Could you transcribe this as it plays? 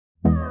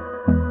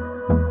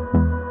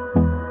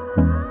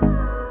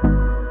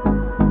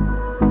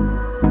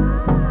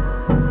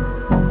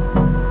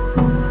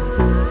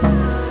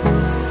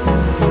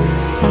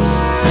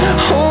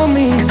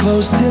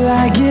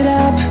I get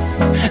up,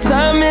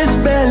 time is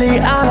barely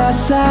on our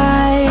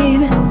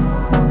side.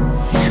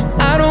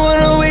 I don't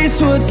wanna waste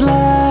what's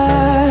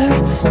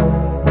left.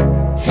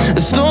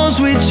 The storms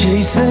we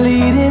chase are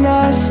leading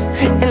us,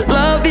 and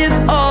love is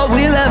all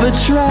we'll ever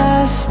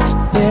trust.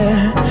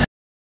 Yeah.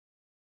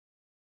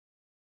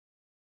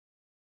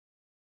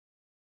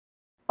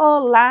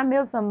 Olá,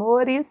 meus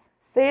amores,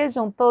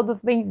 sejam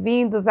todos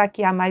bem-vindos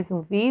aqui a mais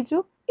um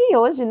vídeo. E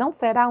hoje não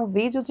será um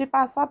vídeo de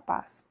passo a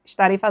passo.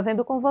 Estarei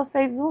fazendo com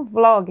vocês um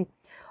vlog,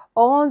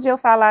 onde eu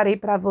falarei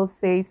para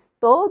vocês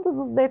todos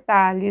os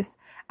detalhes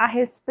a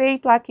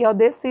respeito aqui, ó,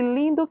 desse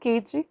lindo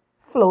kit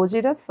Flor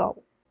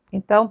Girassol.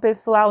 Então,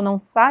 pessoal, não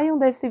saiam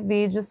desse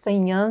vídeo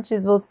sem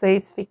antes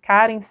vocês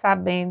ficarem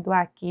sabendo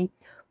aqui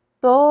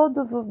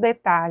todos os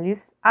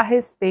detalhes a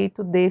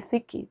respeito desse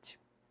kit.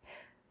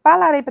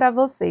 Falarei para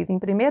vocês, em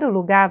primeiro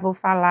lugar, vou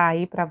falar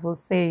aí para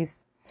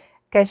vocês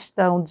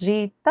questão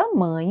de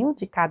tamanho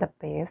de cada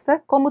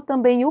peça, como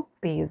também o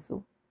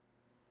peso.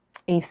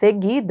 Em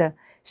seguida,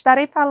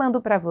 estarei falando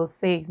para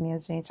vocês, minha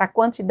gente, a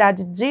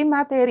quantidade de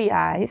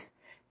materiais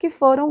que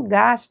foram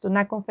gastos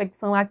na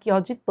confecção aqui, ó,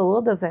 de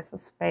todas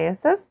essas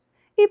peças.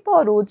 E,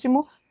 por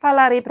último,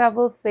 falarei para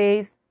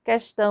vocês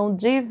questão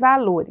de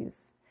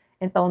valores.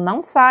 Então,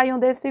 não saiam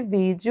desse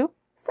vídeo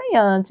sem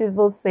antes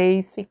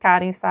vocês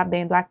ficarem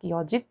sabendo aqui,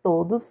 ó, de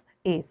todos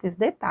esses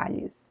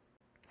detalhes.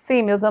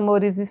 Sim, meus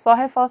amores, e só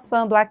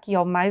reforçando aqui,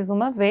 ó, mais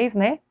uma vez,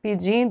 né,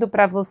 pedindo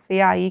para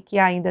você aí que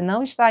ainda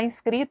não está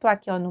inscrito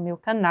aqui, ó, no meu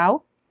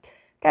canal,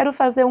 quero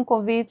fazer um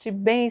convite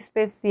bem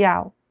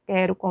especial.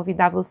 Quero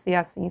convidar você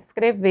a se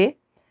inscrever.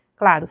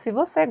 Claro, se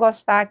você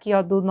gostar aqui,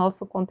 ó, do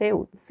nosso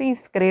conteúdo, se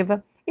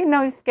inscreva e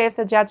não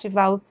esqueça de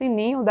ativar o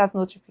sininho das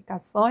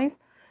notificações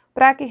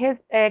para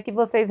que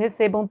vocês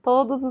recebam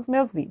todos os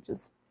meus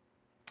vídeos.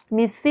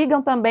 Me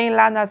sigam também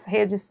lá nas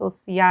redes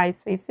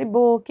sociais,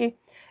 Facebook,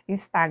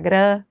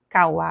 Instagram,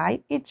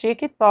 Kwai e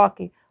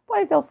TikTok,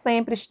 pois eu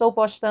sempre estou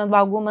postando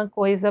alguma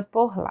coisa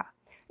por lá.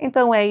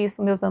 Então é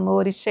isso, meus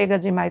amores, chega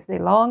de mais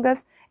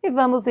delongas e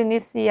vamos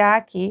iniciar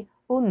aqui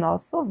o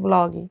nosso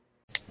vlog.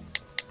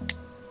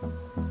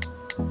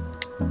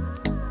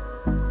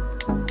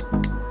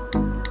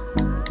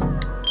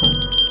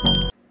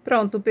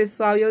 Pronto,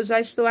 pessoal, eu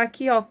já estou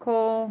aqui, ó,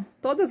 com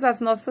todas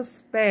as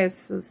nossas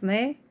peças,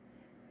 né,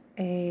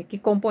 que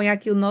compõem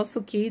aqui o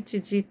nosso kit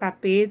de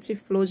tapete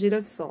Flor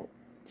Girassol.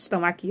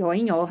 Estão aqui, ó,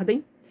 em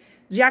ordem,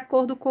 de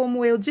acordo com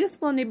como eu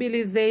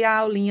disponibilizei a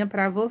aulinha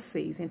para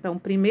vocês. Então,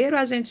 primeiro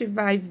a gente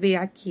vai ver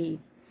aqui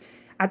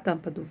a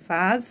tampa do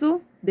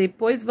vaso,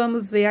 depois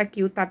vamos ver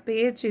aqui o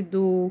tapete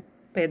do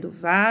pé do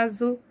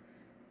vaso,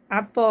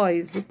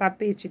 após o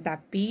tapete da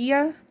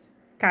pia,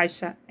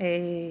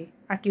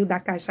 aqui o da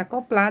caixa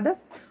acoplada,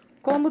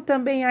 como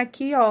também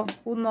aqui, ó,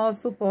 o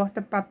nosso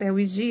porta papel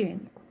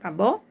higiênico, tá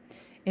bom?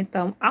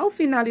 Então, ao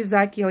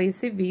finalizar aqui, ó,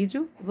 esse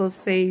vídeo,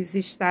 vocês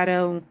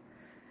estarão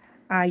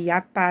aí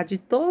a par de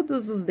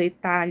todos os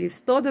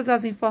detalhes, todas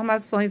as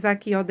informações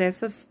aqui, ó,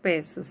 dessas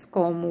peças,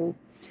 como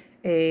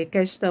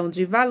questão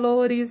de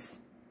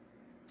valores,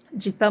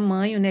 de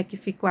tamanho, né, que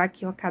ficou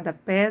aqui, ó, cada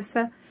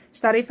peça.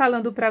 Estarei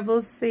falando para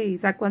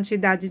vocês a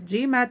quantidade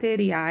de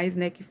materiais,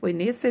 né, que foi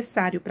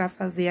necessário para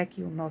fazer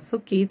aqui o nosso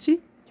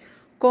kit,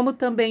 como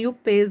também o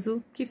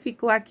peso que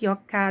ficou aqui, ó,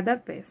 cada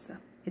peça.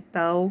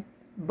 Então,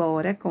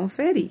 bora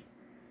conferir.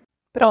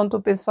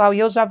 Pronto, pessoal, e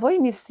eu já vou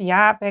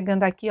iniciar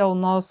pegando aqui, ó, o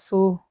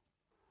nosso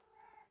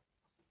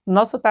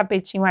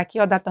tapetinho aqui,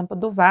 ó, da tampa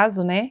do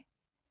vaso, né?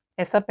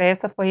 Essa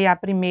peça foi a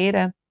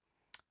primeira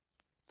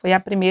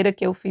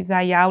que eu fiz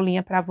aí a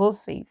aulinha para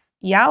vocês.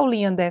 E a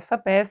aulinha dessa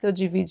peça eu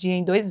dividi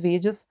em dois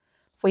vídeos,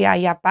 foi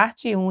aí a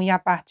parte 1 e a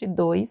parte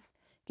 2,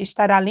 que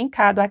estará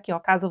linkado aqui, ó,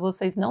 caso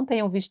vocês não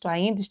tenham visto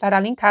ainda, estará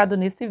linkado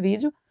nesse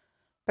vídeo,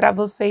 para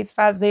vocês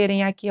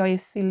fazerem aqui, ó,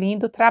 esse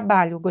lindo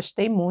trabalho. Eu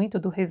gostei muito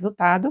do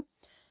resultado.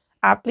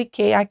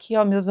 Apliquei aqui,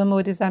 ó, meus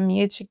amores, a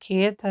minha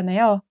etiqueta,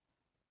 né, ó.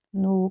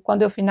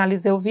 Quando eu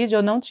finalizei o vídeo,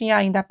 eu não tinha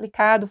ainda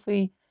aplicado,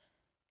 fui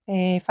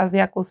fazer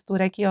a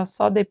costura aqui, ó,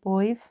 só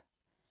depois.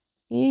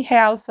 E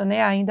realça,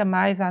 né, ainda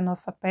mais a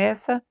nossa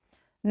peça.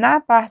 Na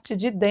parte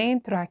de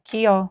dentro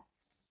aqui, ó,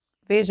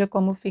 veja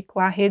como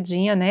ficou a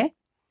redinha, né?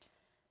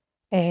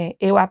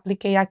 Eu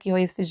apliquei aqui, ó,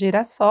 esse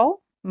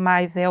girassol,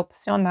 mas é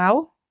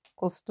opcional.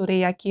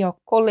 Costurei aqui, ó,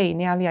 colei,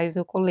 né? Aliás,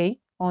 eu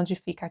colei onde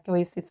fica aqui, ó,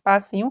 esse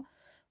espacinho,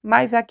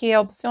 mas aqui é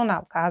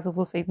opcional. Caso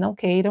vocês não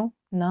queiram,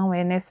 não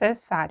é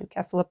necessário, que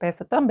a sua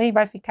peça também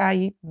vai ficar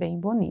aí bem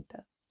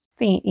bonita.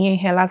 Sim, e em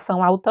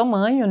relação ao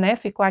tamanho, né,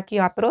 ficou aqui,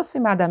 ó,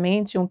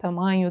 aproximadamente um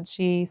tamanho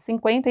de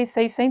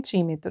 56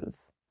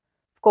 centímetros.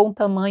 Ficou um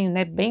tamanho,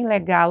 né, bem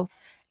legal.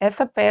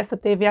 Essa peça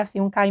teve, assim,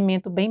 um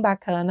caimento bem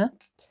bacana.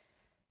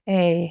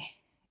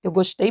 Eu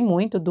gostei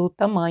muito do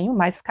tamanho,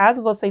 mas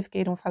caso vocês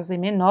queiram fazer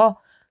menor,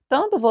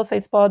 tanto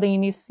vocês podem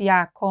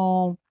iniciar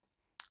com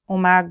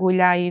uma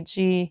agulha aí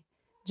de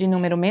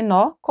número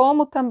menor,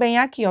 como também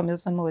aqui, ó,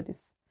 meus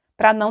amores.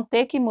 Para não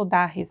ter que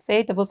mudar a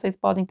receita, vocês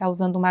podem estar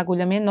usando uma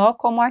agulha menor,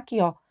 como aqui,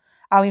 ó.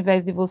 Ao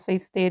invés de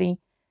vocês terem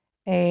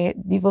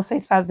de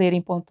vocês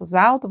fazerem pontos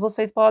altos,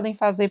 vocês podem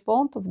fazer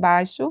pontos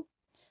baixos,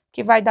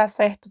 que vai dar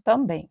certo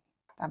também,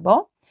 tá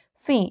bom?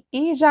 Sim,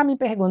 e já me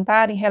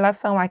perguntaram em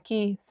relação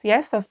aqui, se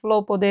essa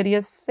flor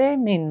poderia ser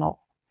menor.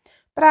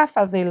 Para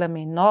fazê-la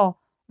menor,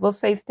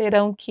 vocês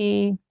terão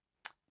que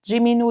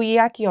diminuir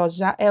aqui, ó,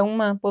 já é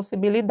uma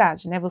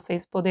possibilidade, né?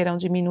 Vocês poderão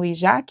diminuir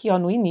já aqui, ó,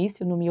 no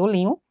início, no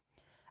miolinho.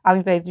 Ao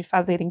invés de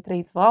fazerem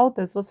 3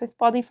 voltas, vocês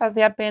podem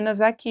fazer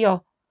apenas aqui,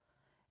 ó,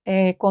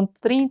 com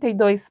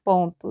 32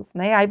 pontos,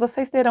 né? Aí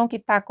vocês terão que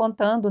estar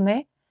contando,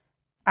 né?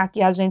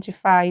 Aqui a gente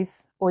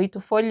faz 8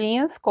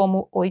 folhinhas,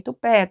 como 8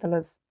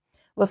 pétalas.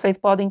 Vocês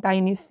podem estar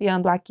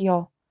iniciando aqui,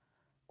 ó,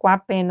 com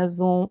apenas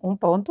um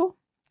ponto.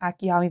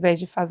 Aqui, ao invés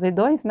de fazer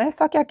 2, né?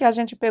 Só que aqui a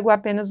gente pegou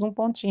apenas um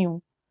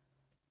pontinho.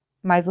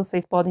 Mas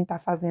vocês podem estar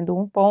fazendo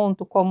um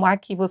ponto, como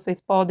aqui vocês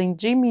podem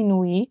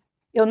diminuir.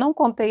 Eu não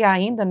contei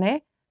ainda,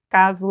 né?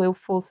 Caso eu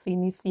fosse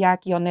iniciar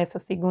aqui, ó, nessa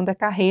segunda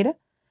carreira.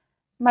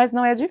 Mas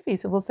não é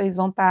difícil, vocês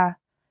vão estar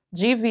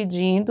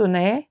dividindo,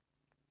 né?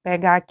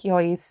 Pegar aqui, ó,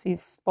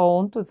 esses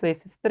pontos,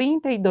 esses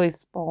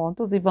 32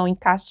 pontos, e vão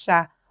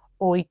encaixar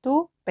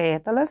 8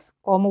 pétalas,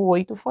 como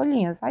 8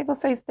 folhinhas. Aí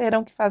vocês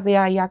terão que fazer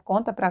aí a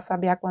conta para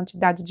saber a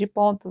quantidade de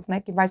pontos, né,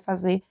 que vai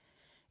fazer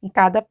em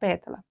cada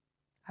pétala.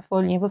 A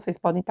folhinha vocês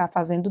podem estar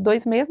fazendo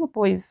 2 mesmo,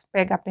 pois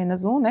pega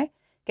apenas um, né,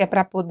 que é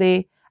para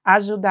poder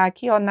ajudar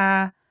aqui, ó,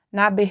 na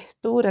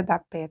abertura da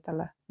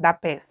pétala, da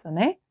peça,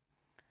 né.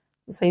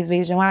 Vocês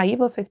vejam aí,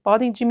 vocês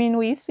podem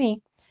diminuir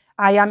sim.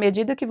 Aí, à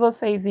medida que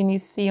vocês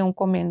iniciam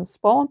com menos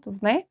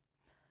pontos, né?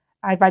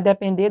 Aí vai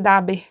depender da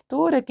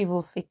abertura que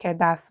você quer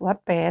dar à sua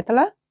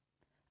pétala.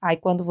 Aí,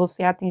 quando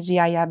você atingir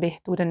aí a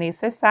abertura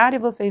necessária,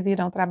 vocês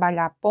irão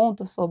trabalhar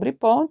ponto sobre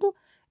ponto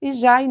e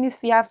já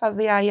iniciar a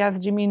fazer aí as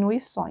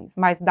diminuições.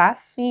 Mas dá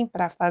sim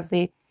para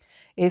fazer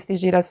esse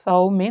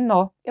girassol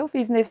menor. Eu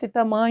fiz nesse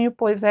tamanho,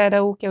 pois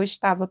era o que eu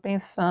estava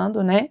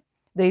pensando, né?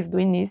 Desde o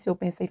início eu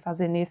pensei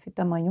fazer nesse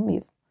tamanho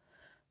mesmo.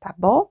 Tá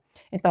bom?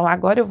 Então,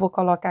 agora eu vou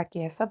colocar aqui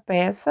essa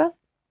peça.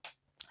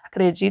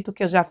 Acredito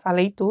que eu já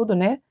falei tudo,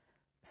 né?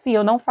 Sim,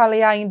 eu não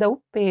falei ainda o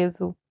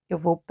peso. Eu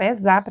vou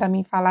pesar para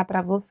mim falar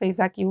para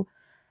vocês aqui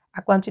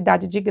a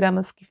quantidade de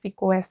gramas que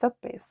ficou essa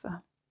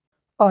peça.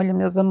 Olha,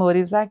 meus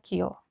amores,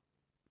 aqui, ó.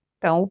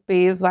 Então, o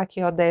peso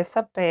aqui, ó,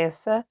 dessa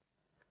peça,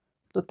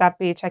 do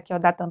tapete aqui, ó,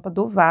 da tampa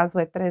do vaso,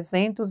 é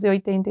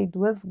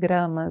 382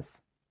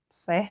 gramas,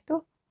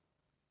 certo?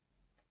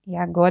 E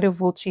agora eu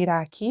vou tirar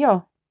aqui,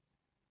 ó.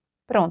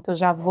 Pronto, eu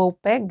já vou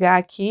pegar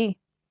aqui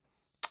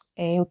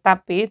o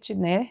tapete,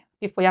 né?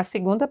 Que foi a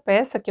segunda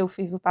peça que eu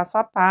fiz o passo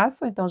a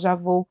passo, então já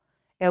vou,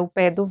 o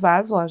pé do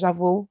vaso, ó, já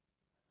vou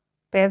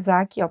pesar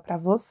aqui, ó, para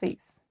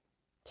vocês.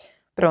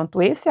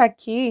 Pronto, esse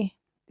aqui,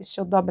 deixa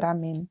eu dobrar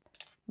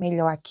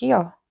melhor aqui,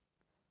 ó,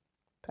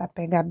 para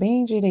pegar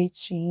bem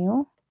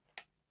direitinho.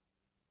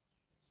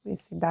 Ver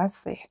se dá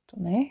certo,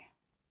 né?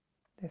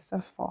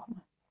 Dessa forma.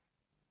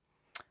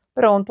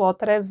 Pronto, ó,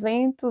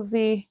 300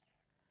 e...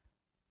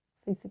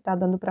 Não sei se tá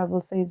dando para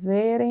vocês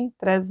verem,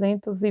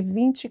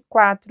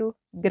 324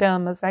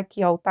 gramas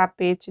aqui, ó, o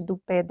tapete do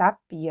pé da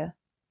pia.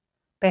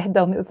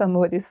 Perdão, meus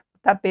amores, o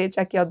tapete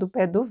aqui, ó, do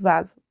pé do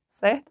vaso,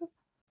 certo?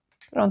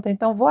 Pronto,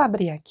 então vou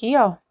abrir aqui,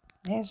 ó,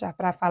 né, já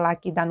para falar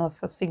aqui da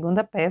nossa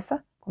segunda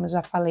peça. Como eu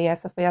já falei,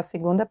 essa foi a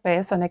segunda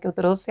peça, né, que eu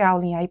trouxe a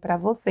aulinha aí para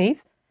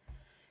vocês.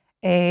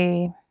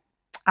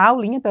 A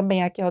aulinha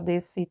também aqui, ó,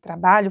 desse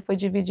trabalho foi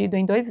dividido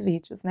em 2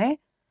 vídeos, né?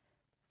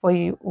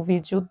 Foi o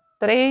vídeo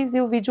 3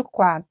 e o vídeo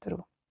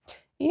 4.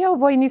 E eu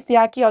vou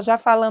iniciar aqui, ó, já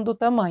falando o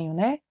tamanho,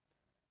 né?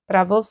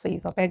 Para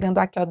vocês, ó, pegando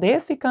aqui, ó,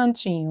 desse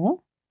cantinho,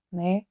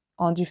 né?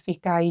 Onde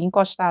fica aí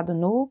encostado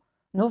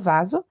no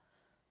vaso,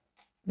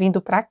 vindo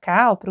para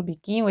cá, ó, pro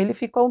biquinho, ele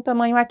ficou um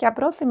tamanho aqui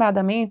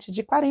aproximadamente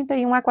de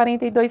 41 a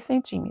 42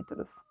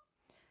 centímetros.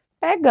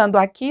 Pegando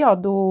aqui, ó,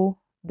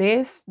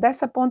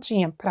 dessa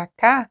pontinha para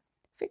cá,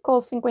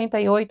 ficou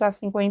 58 a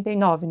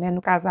 59, né?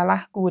 No caso, a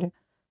largura.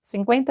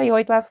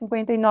 58 a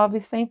 59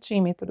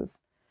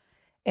 centímetros.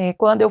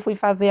 Quando eu fui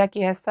fazer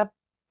aqui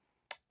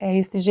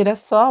esse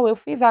girassol, eu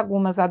fiz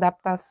algumas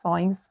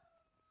adaptações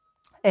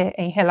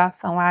em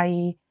relação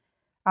aí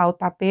ao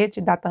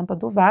tapete da tampa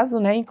do vaso,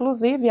 né?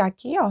 Inclusive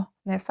aqui, ó,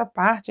 nessa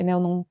parte, né?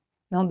 Eu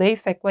não dei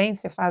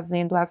sequência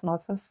fazendo as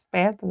nossas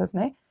pétalas,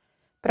 né?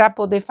 Para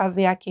poder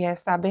fazer aqui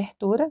essa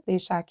abertura,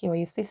 deixar aqui, ó,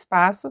 esse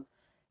espaço.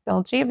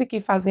 Então, tive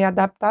que fazer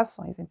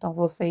adaptações. Então,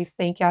 vocês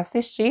têm que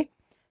assistir,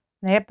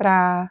 né?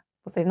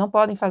 Vocês não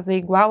podem fazer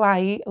igual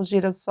aí o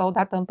girassol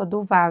da tampa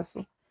do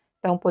vaso.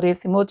 Então, por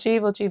esse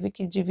motivo, eu tive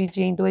que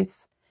dividir em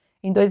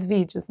dois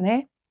vídeos,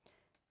 né?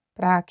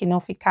 Para que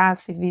não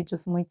ficasse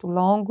vídeos muito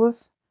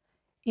longos.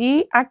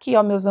 E aqui,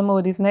 ó, meus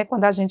amores, né?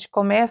 Quando a gente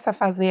começa a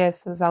fazer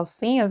essas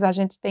alcinhas, a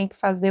gente tem que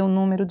fazer um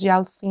número de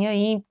alcinha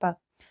ímpar.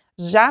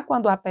 Já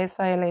quando a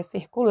peça ela é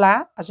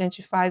circular, a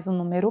gente faz um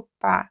número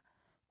par.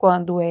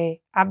 Quando é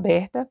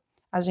aberta,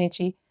 a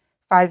gente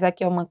faz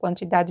aqui uma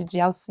quantidade de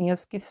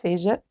alcinhas que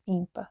seja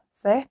ímpar,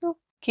 certo?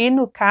 Que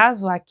no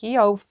caso aqui,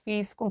 ó, eu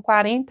fiz com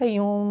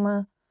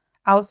 41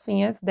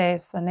 alcinhas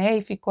dessa, né?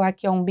 E ficou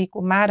aqui, ó, um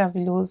bico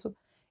maravilhoso.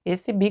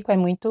 Esse bico é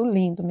muito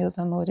lindo, meus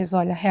amores.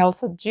 Olha,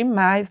 realça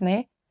demais,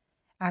 né?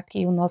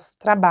 Aqui o nosso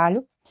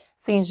trabalho.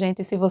 Sim,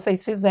 gente, se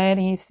vocês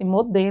fizerem esse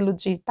modelo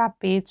de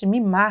tapete, me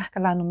marca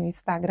lá no meu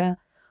Instagram.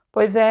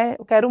 Pois é,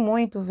 eu quero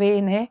muito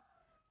ver, né?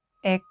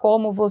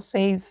 Como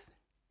vocês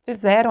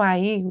fizeram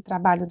aí o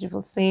trabalho de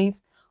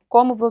vocês,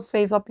 como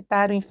vocês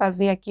optaram em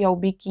fazer aqui, ó, o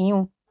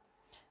biquinho,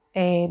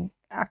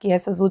 aqui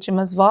essas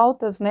últimas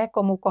voltas, né,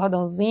 como o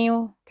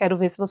cordãozinho. Quero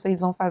ver se vocês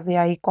vão fazer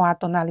aí com a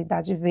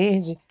tonalidade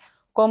verde,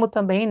 como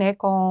também, né,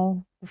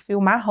 com o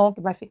fio marrom,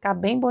 que vai ficar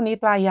bem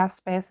bonito aí as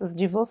peças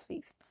de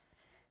vocês,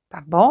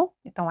 tá bom?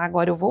 Então,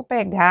 agora eu vou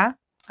pegar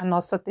a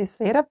nossa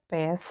terceira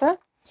peça,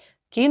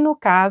 que no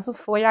caso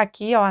foi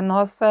aqui, ó,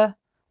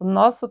 o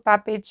nosso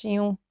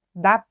tapetinho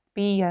da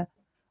pia.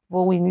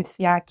 Vou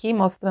iniciar aqui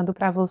mostrando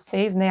para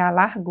vocês, né, a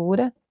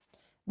largura.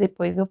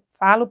 Depois eu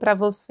falo para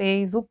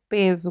vocês o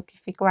peso que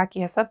ficou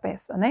aqui essa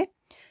peça, né?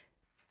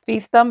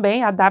 Fiz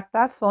também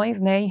adaptações,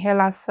 né, em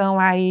relação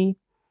aí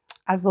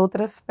às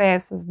outras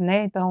peças,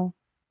 né? Então,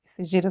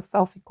 esse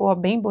girassol ficou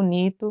bem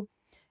bonito.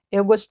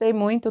 Eu gostei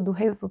muito do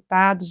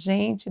resultado,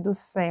 gente do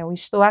céu.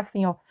 Estou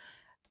assim, ó,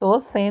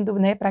 torcendo,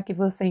 né, para que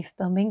vocês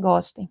também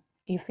gostem.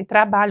 Esse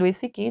trabalho,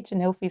 esse kit,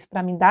 né, eu fiz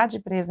para me dar de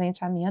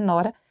presente à minha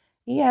nora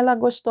e ela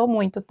gostou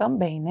muito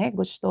também, né?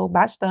 Gostou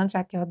bastante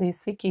aqui, ó,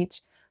 desse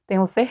kit.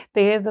 Tenho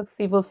certeza que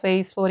se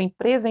vocês forem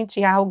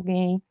presentear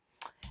alguém,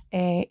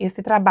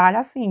 esse trabalho,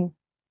 assim,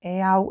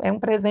 é um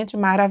presente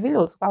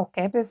maravilhoso.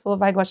 Qualquer pessoa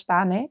vai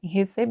gostar, né, em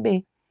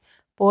receber,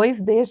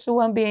 pois deixa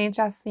o ambiente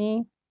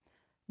assim,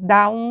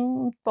 dá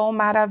um tom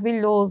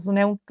maravilhoso,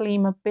 né, um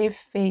clima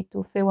perfeito.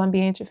 O seu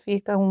ambiente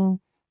fica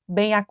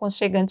bem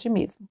aconchegante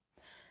mesmo,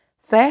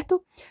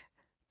 certo?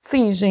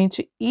 Sim,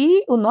 gente,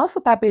 e o nosso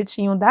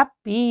tapetinho da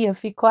pia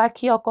ficou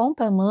aqui, ó, com um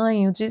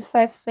tamanho de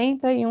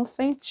 61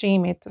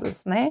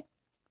 centímetros, né?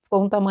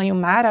 Ficou um tamanho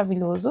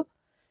maravilhoso.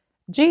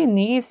 De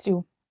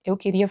início, eu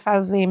queria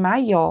fazer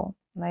maior,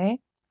 né?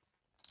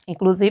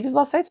 Inclusive,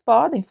 vocês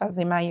podem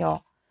fazer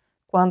maior.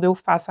 Quando eu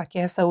faço aqui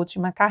essa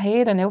última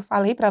carreira, né? Eu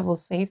falei para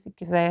vocês,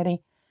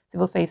 se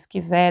vocês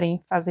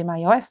quiserem fazer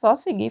maior, é só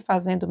seguir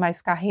fazendo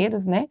mais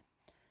carreiras, né?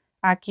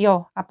 Aqui,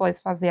 ó, após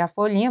fazer a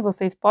folhinha,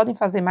 vocês podem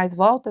fazer mais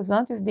voltas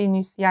antes de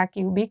iniciar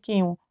aqui o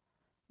biquinho.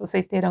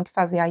 Vocês terão que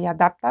fazer aí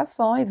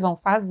adaptações, vão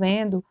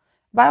fazendo,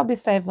 vai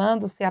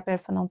observando se a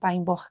peça não está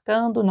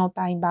emborcando, não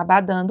está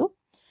embabadando.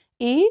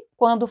 E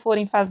quando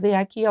forem fazer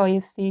aqui, ó,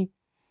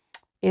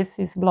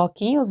 esses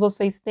bloquinhos,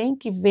 vocês têm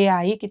que ver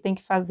aí que tem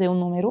que fazer o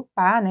número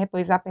par, né?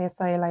 Pois a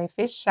peça, ela é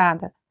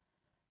fechada.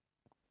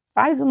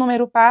 Faz o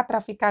número par para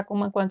ficar com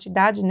uma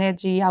quantidade, né,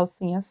 de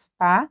alcinhas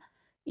par.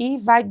 E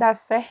vai dar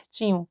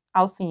certinho,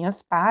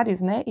 alcinhas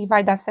pares, né? E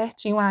vai dar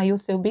certinho aí o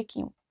seu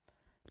biquinho.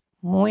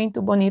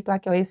 Muito bonito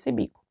aqui, ó, esse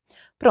bico.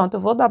 Pronto, eu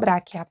vou dobrar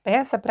aqui a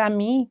peça para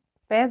mim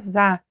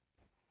pesar,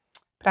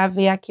 para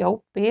ver aqui, ó,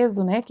 o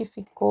peso, né, que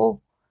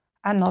ficou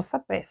a nossa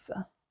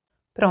peça.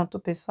 Pronto,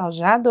 pessoal,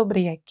 já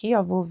dobrei aqui,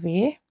 ó, vou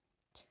ver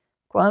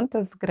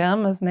quantas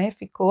gramas, né,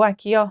 ficou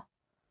aqui, ó,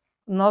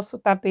 o nosso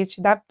tapete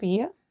da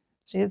pia.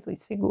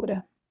 Jesus,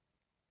 segura.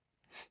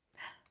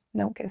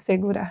 Não quer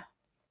segurar.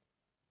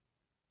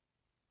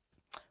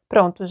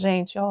 Pronto,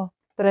 gente, ó,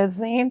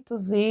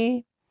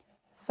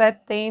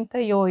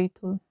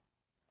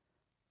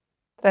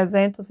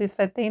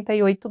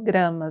 378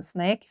 gramas,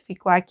 né, que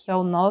ficou aqui, ó,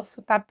 o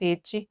nosso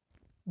tapete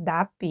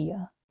da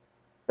pia.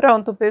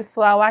 Pronto,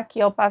 pessoal,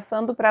 aqui, ó,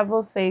 passando para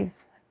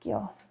vocês, aqui,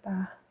 ó,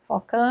 tá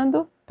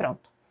focando,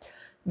 pronto.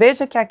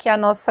 Veja que aqui a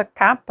nossa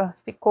capa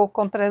ficou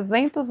com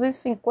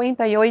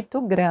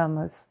 358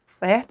 gramas,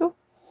 certo?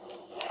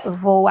 Eu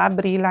vou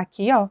abri-la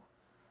aqui, ó.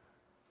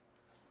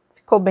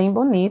 Ficou bem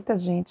bonita,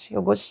 gente.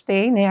 Eu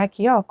gostei, né,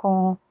 aqui, ó,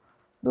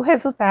 do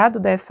resultado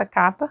dessa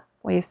capa,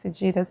 com esses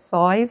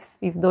girassóis.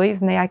 Fiz dois,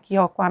 né, aqui,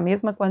 ó, com a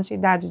mesma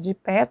quantidade de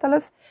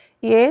pétalas.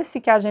 E esse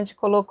que a gente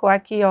colocou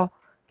aqui, ó,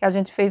 que a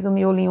gente fez o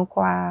miolinho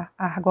com a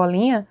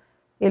argolinha,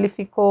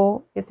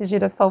 esse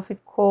girassol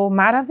ficou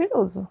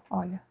maravilhoso,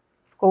 olha.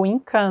 Ficou um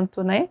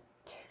encanto, né?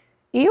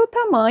 E o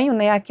tamanho,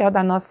 né, aqui, ó,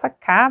 da nossa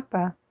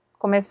capa,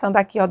 começando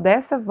aqui, ó,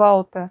 dessa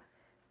volta,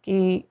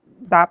 que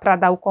dá para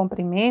dar o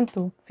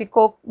comprimento,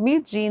 ficou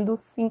medindo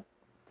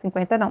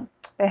 50 não,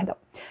 perdão.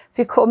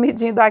 Ficou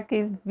medindo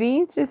aqui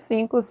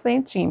 25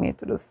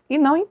 centímetros. E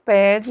não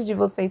impede de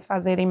vocês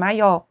fazerem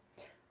maior.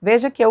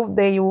 Veja que eu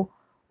dei o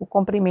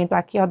comprimento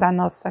aqui, ó, da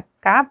nossa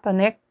capa,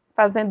 né,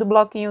 fazendo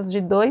bloquinhos de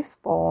 2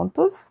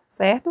 pontos,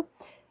 certo?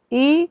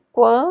 E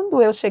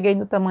quando eu cheguei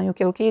no tamanho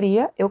que eu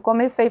queria, eu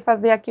comecei a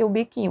fazer aqui o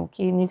biquinho,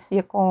 que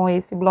inicia com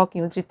esse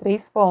bloquinho de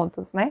 3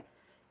 pontos, né?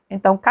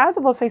 Então,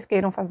 caso vocês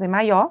queiram fazer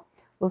maior,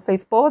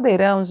 vocês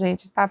poderão,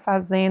 gente, estar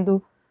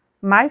fazendo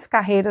mais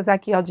carreiras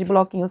aqui, ó, de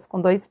bloquinhos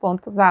com 2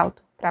 pontos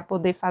altos, para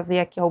poder fazer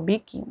aqui, ó, o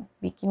biquinho. O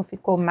biquinho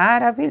ficou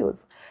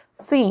maravilhoso.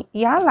 Sim,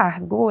 e a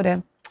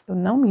largura, eu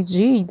não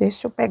medi,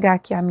 deixa eu pegar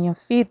aqui a minha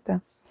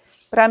fita,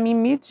 para me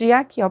medir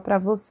aqui, ó, para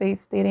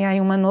vocês terem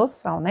aí uma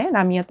noção, né?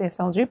 Na minha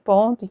tensão de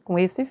ponto e com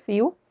esse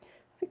fio,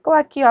 ficou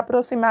aqui, ó,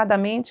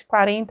 aproximadamente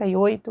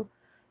 48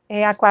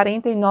 a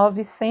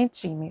 49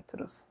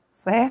 centímetros,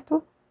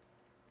 certo?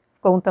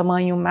 ficou um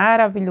tamanho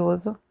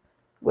maravilhoso,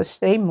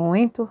 gostei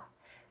muito.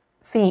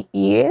 Sim,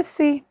 e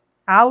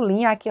a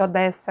aulinha aqui, ó,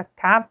 dessa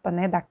capa,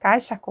 né, da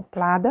caixa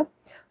acoplada,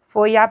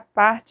 foi a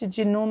parte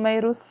de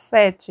número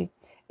 7.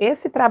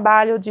 Esse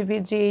trabalho eu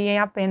dividi em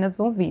apenas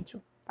um vídeo,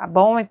 tá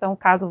bom? Então,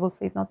 caso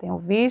vocês não tenham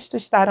visto,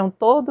 estarão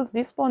todos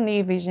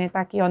disponíveis, gente,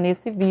 aqui, ó,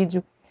 nesse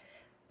vídeo.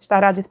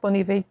 Estará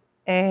disponíveis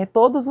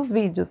todos os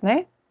vídeos,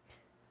 né?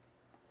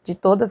 De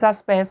todas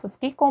as peças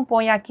que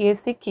compõem aqui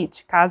esse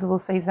kit, caso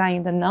vocês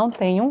ainda não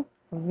tenham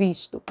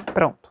visto.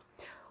 Pronto.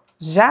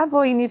 Já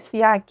vou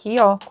iniciar aqui,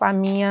 ó,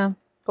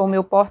 com o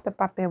meu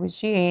porta-papel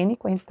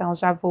higiênico, então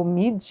já vou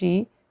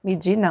medir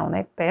não,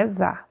 né,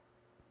 pesar.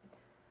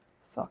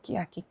 Só que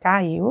aqui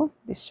caiu,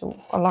 deixa eu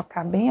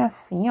colocar bem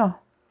assim, ó,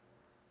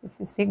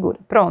 esse segura.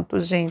 Pronto,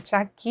 gente,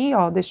 aqui,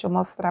 ó, deixa eu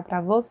mostrar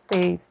pra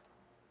vocês.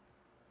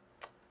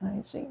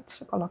 Ai, gente,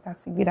 deixa eu colocar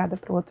assim, virada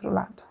pro outro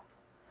lado.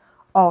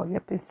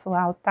 Olha,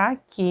 pessoal, tá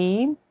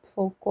aqui,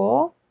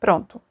 focou,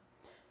 pronto.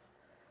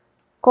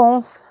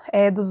 Com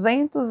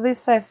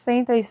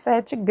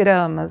 267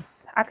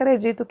 gramas.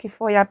 Acredito que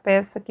foi a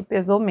peça que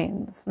pesou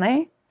menos,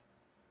 né?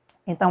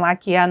 Então,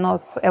 aqui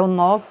é o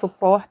nosso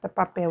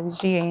porta-papel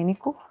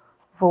higiênico.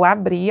 Vou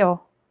abrir, ó,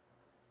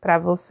 para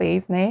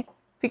vocês, né?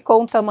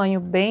 Ficou um tamanho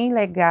bem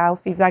legal.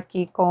 Fiz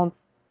aqui com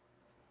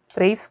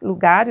 3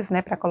 lugares,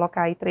 né? Para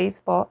colocar aí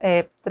 3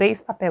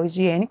 papel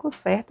higiênicos,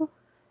 certo?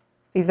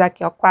 Fiz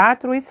aqui, ó,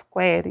 4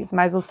 squares,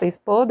 mas vocês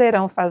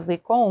poderão fazer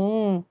com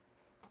um.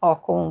 Ó,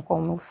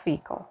 como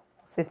fica, ó.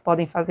 Vocês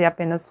podem fazer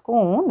apenas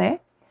com um, né?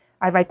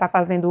 Aí vai estar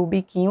fazendo o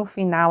biquinho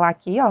final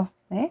aqui, ó,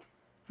 né?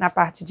 Na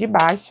parte de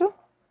baixo,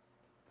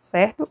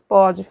 certo?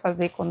 Pode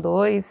fazer com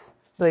dois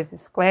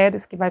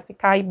squares, que vai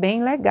ficar aí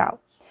bem legal.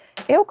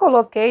 Eu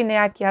coloquei, né,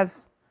 aqui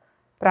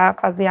para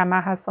fazer a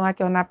amarração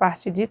aqui, ó, na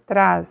parte de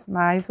trás,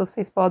 mas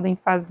vocês podem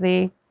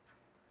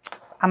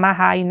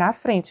amarrar aí na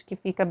frente, que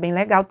fica bem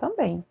legal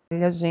também.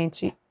 Olha,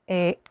 gente,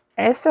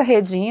 essa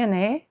redinha,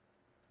 né?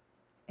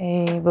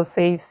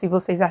 Se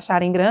vocês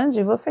acharem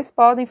grande, vocês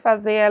podem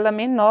fazer ela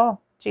menor,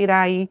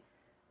 tirar aí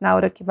na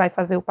hora que vai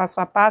fazer o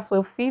passo a passo.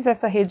 Eu fiz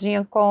essa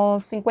redinha com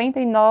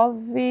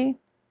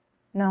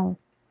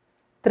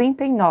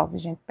 39,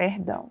 gente,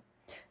 perdão.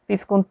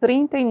 Fiz com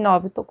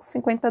 39, tô com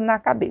 50 na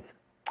cabeça.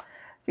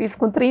 Fiz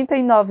com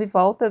 39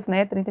 voltas,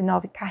 né,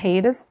 39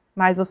 carreiras,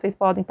 mas vocês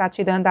podem estar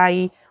tirando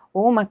aí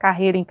uma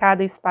carreira em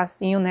cada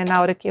espacinho, né,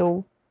 na hora que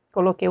eu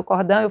coloquei o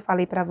cordão, eu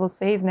falei para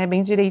vocês, né,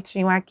 bem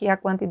direitinho aqui a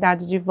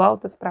quantidade de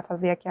voltas para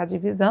fazer aqui a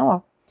divisão,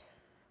 ó.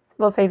 Se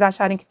vocês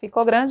acharem que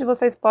ficou grande,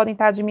 vocês podem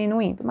estar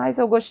diminuindo, mas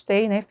eu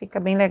gostei, né, fica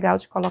bem legal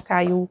de colocar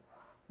aí o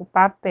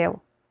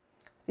papel.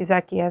 Fiz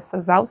aqui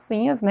essas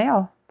alcinhas, né,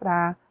 ó,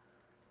 para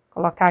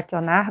colocar aqui,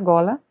 ó, na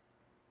argola,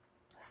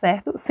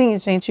 certo? Sim,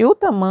 gente, o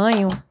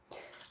tamanho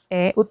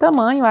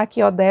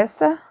aqui, ó,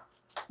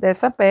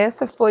 dessa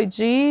peça foi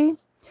de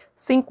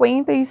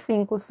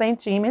 55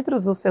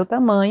 centímetros, o seu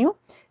tamanho.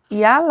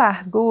 E a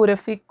largura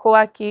ficou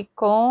aqui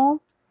com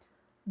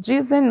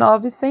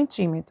 19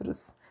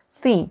 centímetros.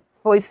 Sim,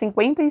 foi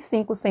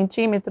 55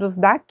 centímetros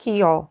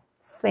daqui, ó,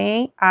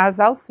 sem as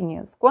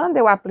alcinhas. Quando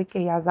eu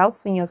apliquei as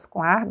alcinhas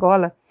com a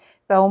argola,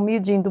 então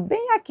medindo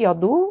bem aqui, ó,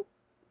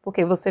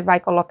 porque você vai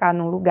colocar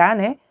num lugar,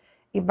 né?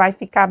 E vai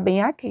ficar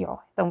bem aqui, ó.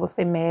 Então,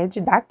 você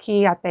mede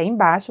daqui até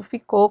embaixo,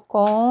 ficou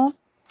com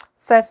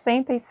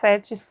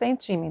 67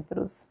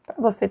 centímetros. Para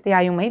você ter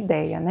aí uma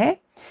ideia, né?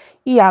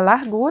 E a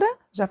largura,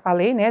 já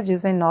falei, né,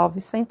 19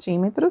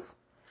 centímetros.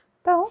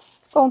 Então,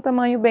 ficou um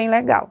tamanho bem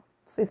legal.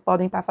 Vocês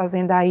podem estar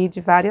fazendo aí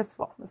de várias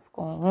formas,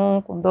 com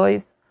 1, com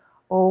 2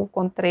 ou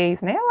com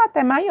 3, né, ou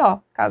até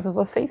maior, caso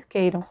vocês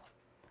queiram,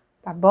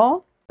 tá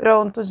bom?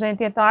 Pronto,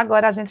 gente, então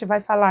agora a gente vai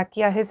falar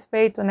aqui a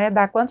respeito, né,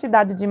 da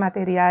quantidade de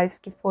materiais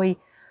que foi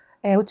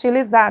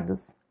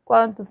utilizados,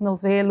 quantos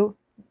novelos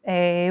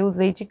eu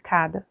usei de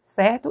cada,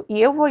 certo?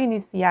 E eu vou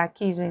iniciar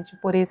aqui, gente,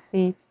 por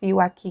esse fio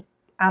aqui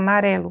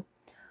amarelo.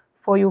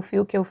 Foi o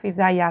fio que eu fiz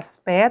aí as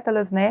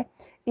pétalas, né?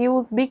 E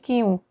os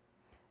biquinhos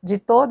de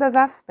todas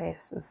as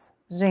peças.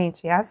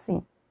 Gente, é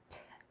assim.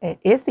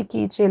 Esse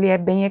kit, ele é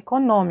bem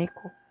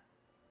econômico.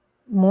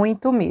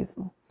 Muito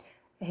mesmo.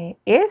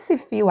 Esse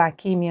fio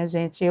aqui, minha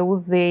gente, eu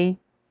usei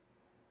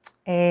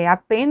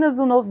apenas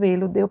o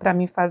novelo. Deu para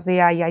mim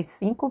fazer aí as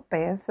 5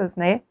 peças,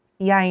 né?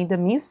 E ainda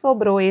me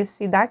sobrou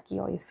esse daqui,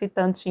 ó. Esse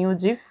tantinho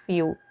de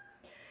fio.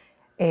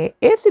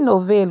 Esse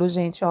novelo,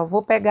 gente, ó,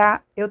 vou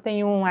pegar, eu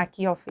tenho um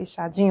aqui, ó,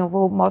 fechadinho,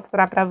 vou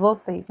mostrar para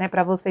vocês, né,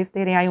 para vocês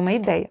terem aí uma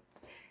ideia.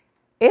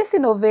 Esse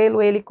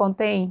novelo, ele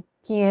contém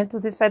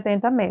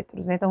 570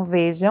 metros, então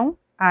vejam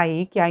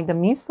aí que ainda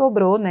me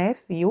sobrou, né,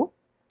 fio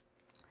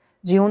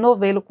de um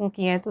novelo com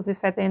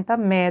 570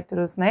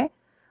 metros, né.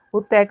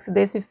 O tex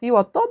desse fio,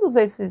 ó, todos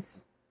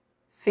esses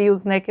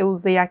fios, né, que eu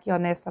usei aqui, ó,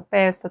 nessa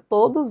peça,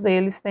 todos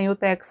eles têm o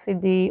tex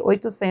de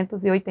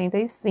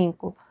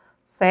 885,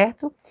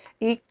 certo?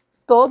 E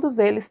todos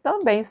eles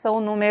também são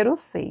o número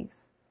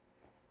 6.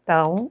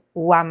 Então,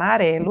 o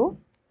amarelo,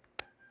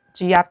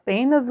 de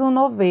apenas um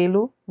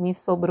novelo, me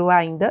sobrou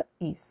ainda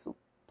isso,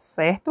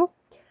 certo?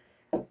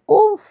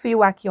 O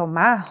fio aqui, ó,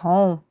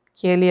 marrom,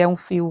 que ele é um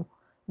fio,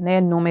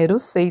 né, número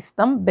 6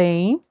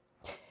 também.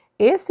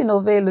 Esse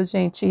novelo,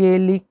 gente,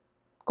 ele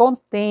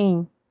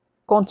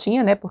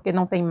continha, né, porque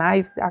não tem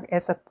mais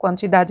essa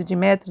quantidade de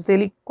metros,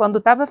 ele, quando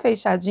estava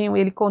fechadinho,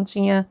 ele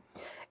continha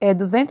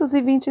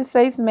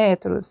 226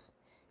 metros.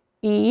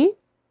 E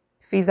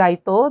fiz aí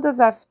todas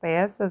as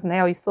peças,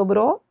 né, e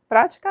sobrou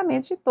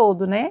praticamente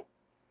todo, né?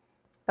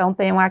 Então,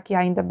 tenho aqui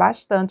ainda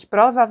bastante,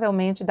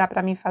 provavelmente dá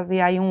para mim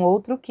fazer aí um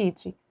outro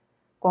kit,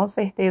 com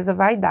certeza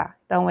vai dar.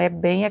 Então, é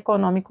bem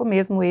econômico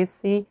mesmo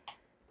esse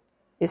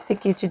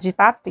kit de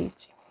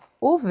tapete.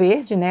 O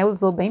verde, né,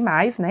 usou bem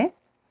mais, né?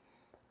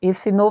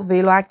 Esse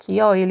novelo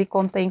aqui, ó, ele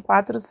contém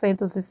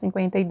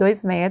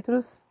 452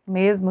 metros,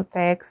 mesmo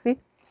tex,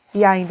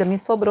 e ainda me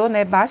sobrou,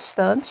 né,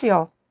 bastante,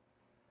 ó,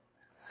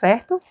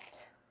 certo?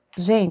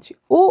 Gente,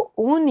 o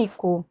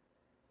único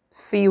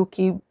fio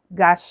que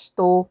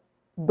gastou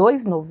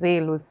 2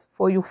 novelos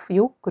foi o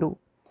fio cru.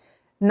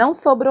 Não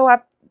sobrou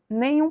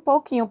nem um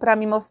pouquinho para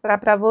me mostrar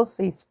para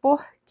vocês.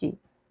 Por quê?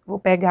 Vou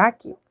pegar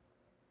aqui.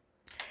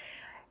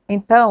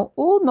 Então,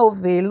 o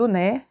novelo,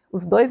 né?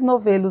 Os 2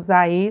 novelos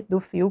aí do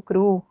fio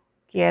cru,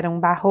 que eram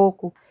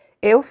barroco,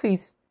 eu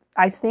fiz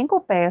as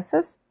 5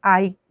 peças,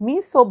 aí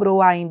me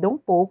sobrou ainda um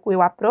pouco.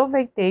 Eu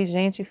aproveitei,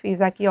 gente,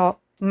 fiz aqui, ó,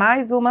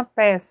 mais uma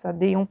peça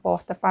de um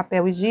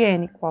porta-papel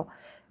higiênico, ó.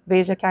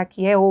 Veja que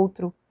aqui é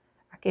outro.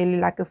 Aquele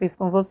lá que eu fiz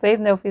com vocês,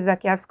 né? Eu fiz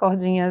aqui as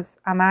cordinhas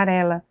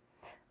amarela,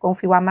 com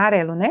fio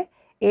amarelo, né?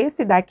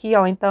 Esse daqui,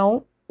 ó,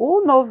 então,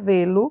 o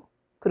novelo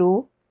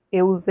cru,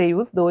 eu usei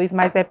os 2,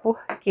 mas é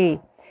porque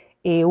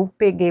eu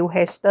peguei o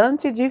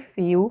restante de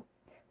fio.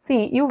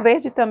 Sim, e o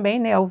verde também,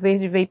 né? O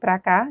verde veio pra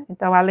cá.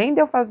 Então, além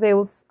de eu fazer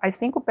as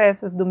 5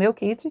 peças do meu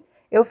kit,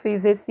 eu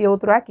fiz esse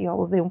outro aqui, ó.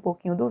 Usei um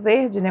pouquinho do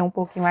verde, né? Um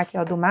pouquinho aqui,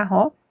 ó, do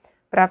marrom,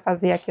 pra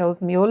fazer aqui, ó,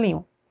 os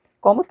miolinhos.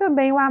 Como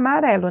também o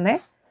amarelo,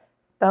 né?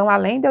 Então,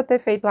 além de eu ter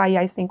feito aí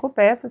as 5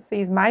 peças,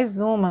 fiz mais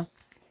uma.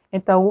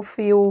 Então, o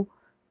fio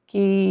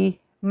que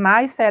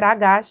mais será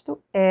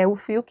gasto é o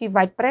fio que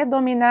vai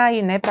predominar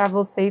aí, né, para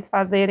vocês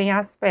fazerem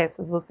as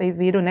peças. Vocês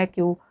viram, né,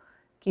 que o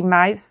que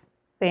mais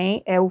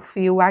tem é o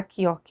fio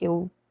aqui, ó, que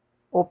eu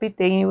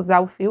optei em usar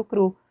o fio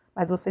cru.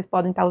 Mas vocês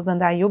podem estar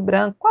usando aí o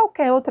branco,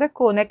 qualquer outra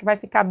cor, né, que vai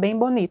ficar bem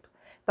bonito.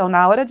 Então,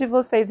 na hora de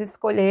vocês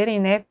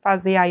escolherem, né,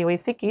 fazer aí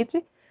esse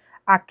kit,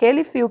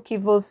 aquele fio que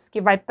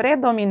vai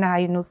predominar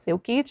aí no seu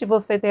kit,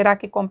 você terá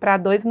que comprar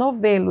 2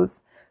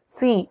 novelos.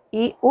 Sim,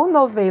 e o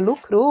novelo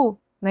cru,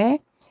 né,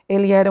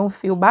 ele era um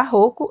fio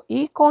barroco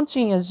e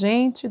continha,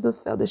 gente do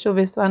céu, deixa eu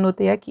ver se eu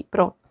anotei aqui,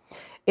 pronto.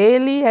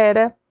 Ele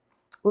era,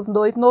 os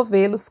 2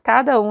 novelos,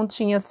 cada um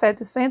tinha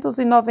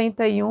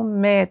 791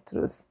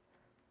 metros.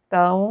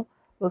 Então,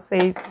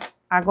 vocês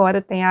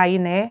agora têm aí,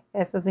 né,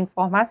 essas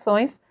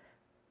informações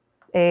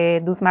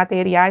dos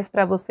materiais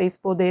para vocês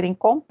poderem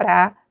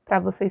comprar, para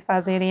vocês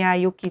fazerem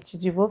aí o kit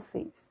de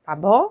vocês, tá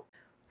bom?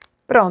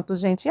 Pronto,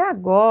 gente, e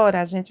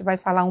agora a gente vai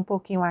falar um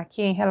pouquinho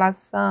aqui em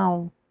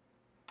relação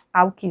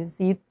ao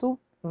quesito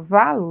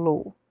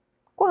valor.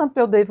 Quanto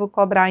eu devo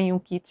cobrar em um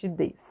kit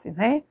desse,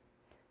 né?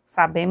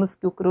 Sabemos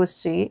que o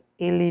crochê,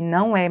 ele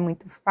não é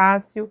muito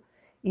fácil.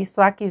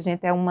 Isso aqui,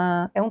 gente,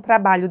 é um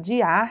trabalho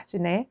de arte,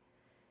 né?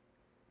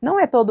 Não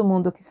é todo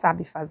mundo que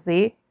sabe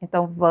fazer,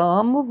 então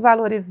vamos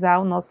valorizar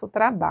o nosso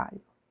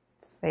trabalho,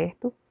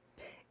 certo?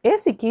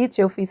 Esse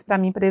kit eu fiz para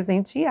me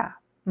presentear,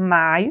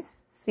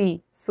 mas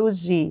se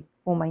surgir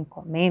uma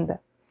encomenda,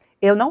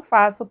 eu não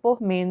faço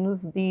por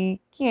menos de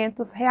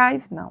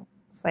R$500 não,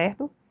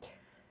 certo?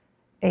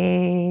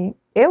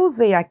 Eu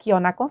usei aqui, ó,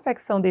 na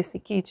confecção desse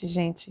kit,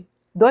 gente,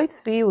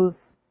 2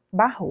 fios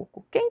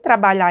barroco. Quem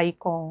trabalha aí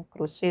com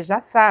crochê já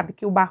sabe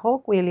que o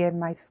barroco ele é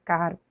mais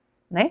caro,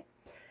 né?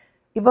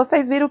 E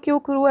vocês viram que o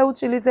cru eu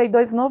utilizei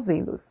 2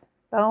 novelos.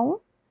 Então,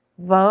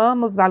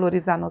 vamos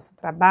valorizar nosso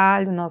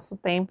trabalho, nosso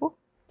tempo.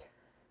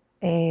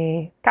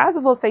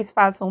 Caso vocês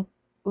façam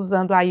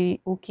usando aí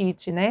o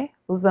kit, né?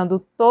 Usando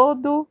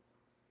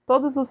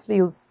todos os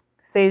fios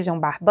sejam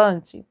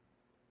barbante,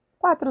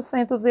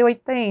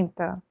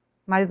 480,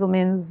 mais ou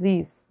menos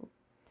isso.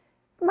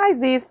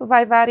 Mas isso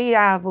vai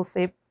variar,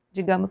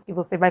 digamos que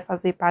você vai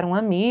fazer para um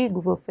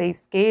amigo,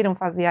 vocês queiram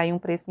fazer aí um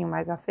precinho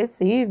mais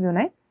acessível,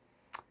 né?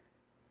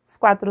 Os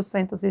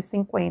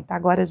 450.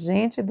 Agora,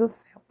 gente do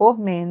céu, por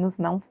menos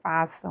não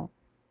façam.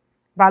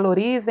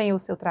 Valorizem o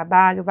seu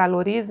trabalho,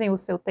 valorizem o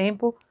seu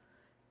tempo.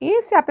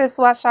 E se a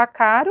pessoa achar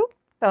caro,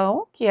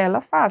 então que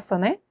ela faça,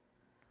 né?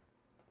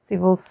 Se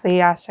você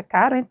acha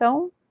caro,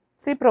 então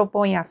se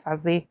propõe a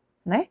fazer,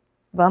 né?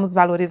 Vamos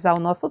valorizar o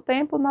nosso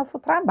tempo, o nosso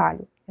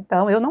trabalho.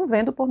 Então, eu não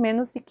vendo por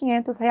menos de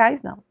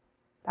R$500 não,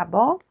 tá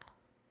bom?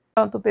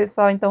 Pronto,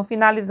 pessoal, então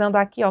finalizando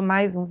aqui, ó,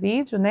 mais um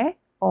vídeo, né?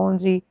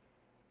 Onde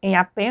em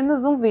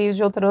apenas um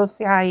vídeo eu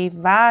trouxe aí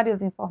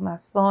várias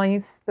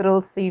informações,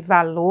 trouxe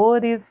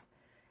valores,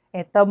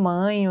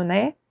 tamanho,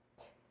 né?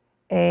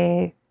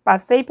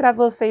 Passei para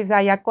vocês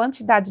aí a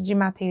quantidade de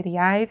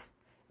materiais.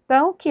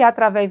 Então, que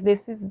através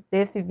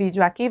desse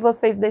vídeo aqui,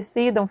 vocês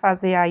decidam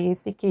fazer aí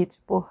esse kit,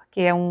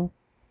 porque é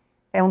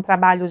um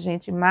trabalho,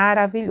 gente,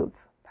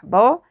 maravilhoso, tá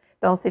bom?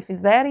 Então, se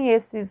fizerem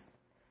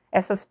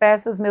Essas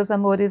peças, meus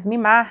amores, me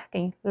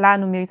marquem lá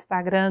no meu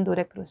Instagram,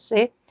 Dora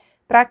Crochê,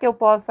 para que eu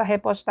possa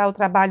repostar o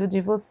trabalho de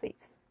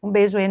vocês. Um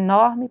beijo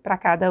enorme para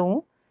cada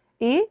um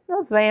e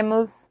nos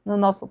vemos no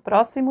nosso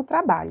próximo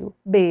trabalho.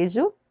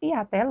 Beijo e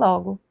até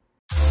logo!